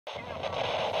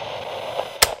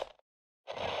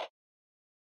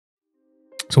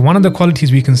So one of the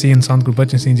qualities we can see in Sant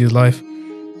Gurbachan Singh Ji's life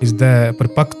is the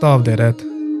parpakta of their Rehat,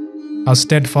 how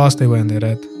steadfast they were in their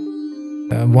Rehat.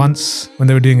 Once when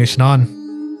they were doing Ishnan,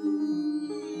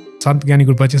 Sant Giani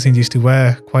Gurbachan Singh Ji used to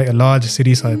wear quite a large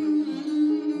Siri Sahib.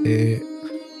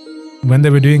 When they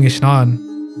were doing Ishnan,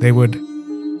 they would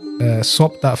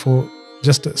swap that for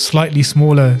just a slightly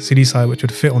smaller Siri Sahib which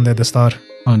would fit on their dastar.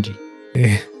 Anji.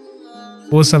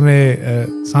 Also,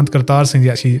 Sant Kartar Singh Ji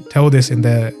actually tell this in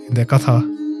their katha,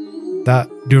 that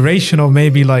duration of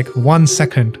maybe like 1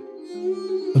 second,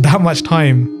 that much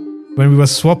time when we were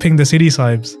swapping the Siri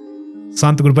Sahibs,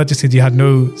 Sant Gurbachan Singh Ji had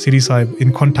no Siri Sahib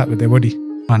in contact with their body.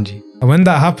 Anji. And when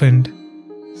that happened,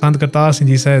 Sant Kartar Singh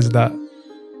Ji says that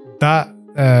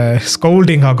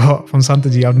scolding I got from Sant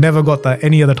Ji, I've never got that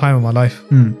any other time in my life.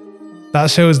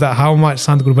 That shows that how much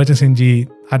Sant Gurbachan Singh Ji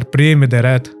had prem with their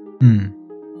Rehat.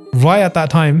 Right at that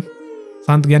time,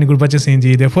 Sant Giani Gurbachan Singh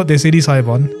Ji, they put their Siri Sahib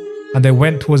on and they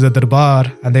went towards the darbar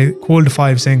and they called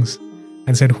 5 Singhs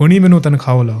and said, Huni minu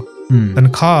tankha lao.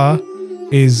 Tankha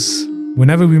is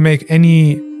whenever we make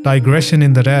any digression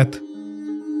in the Rehat,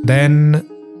 then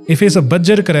if it's a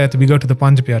Bajjar Karet, we go to the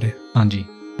Panj Pyare. Anji.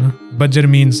 Bajjar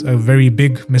means a very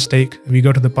big mistake. We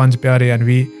go to the Panj Pyare and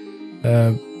we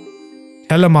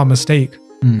tell them our mistake,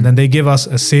 and then they give us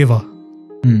a seva,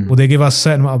 or they give us a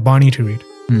certain amount of bani to read.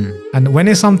 And when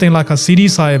it's something like a Siri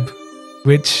Sahib,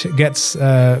 which gets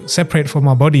separate from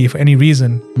our body for any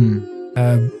reason,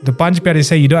 the Panj Pyare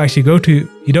say you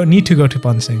don't need to go to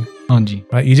Panj Singh. Anji.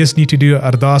 Right? You just need to do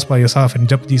ardas by yourself in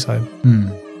Japji Sahib.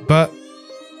 But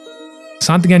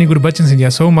Sant Giani Gurbachan Singh Ji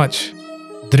has so much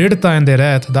dridta in their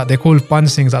Rehat that they called Panj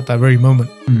Singhs at that very moment.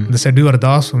 They said, do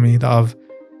ardas for me, that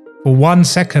for 1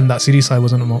 second that Siri Sahib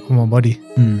wasn't on my body.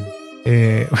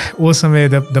 Also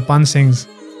the Panj Singhs,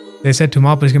 they said to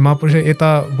Mahapurush,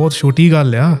 eta bahut choti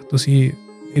gall hai, tusi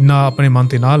inna apne man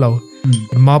te na lao.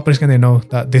 But Mahapurush kende no,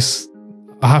 that this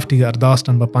I have to get ardas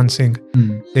done by Panj Singh.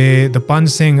 The Panj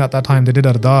Singh at that time, they did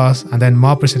ardas, and then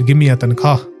Mahapurush said, give me a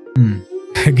tankha.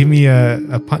 Give me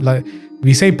like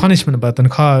we say punishment, but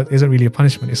tankha isn't really a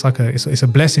punishment. It's like it's a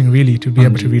blessing really to be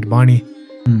able to read Bani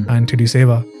and to do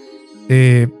seva.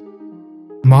 The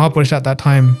Mahapurush at that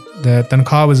time, the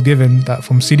tankha was given that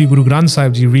from Sri Guru Granth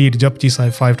Sahib Ji read Japji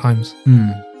Sahib 5 times.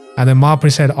 And then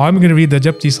Mahapurush said, I'm going to read the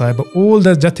Japji Sahib, but all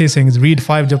the Jathe Singhs read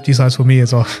 5 Japji Sahibs for me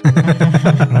as well.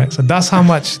 Right? So that's how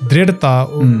much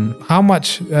dridta, how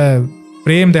much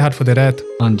prem they had for their Rehat.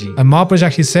 And Mahapurush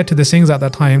actually said to the Singhs at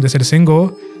that time, they said,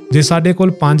 Singho, je sade kol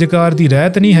panjkar di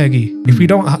Rehat nahi hegi.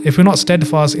 If we're not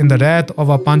steadfast in the Rehat of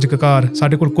our panjkar,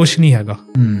 sade kol kuch nahi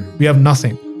hega. We have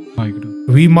nothing.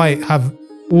 We might have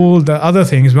all the other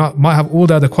things, might have all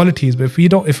the other qualities, but if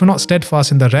we're not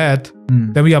steadfast in the Rehat,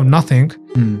 then we have nothing,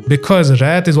 because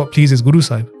Rehat is what pleases Guru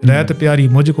Sahib. Rehat pyari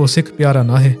mujhko Sikh pyara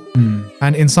na hai.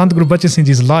 And in Sant Gurbachan Singh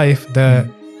Ji's life, the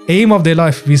aim of their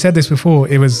life, we said this before,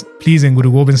 it was pleasing Guru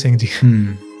Gobind Singh Ji.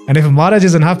 And if Maharaj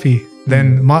isn't happy,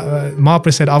 then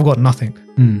Mahaprabhu said, I've got nothing.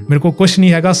 Mere ko kuch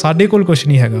nahi hega, sade kol kuch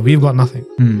nahi hega, we've got nothing.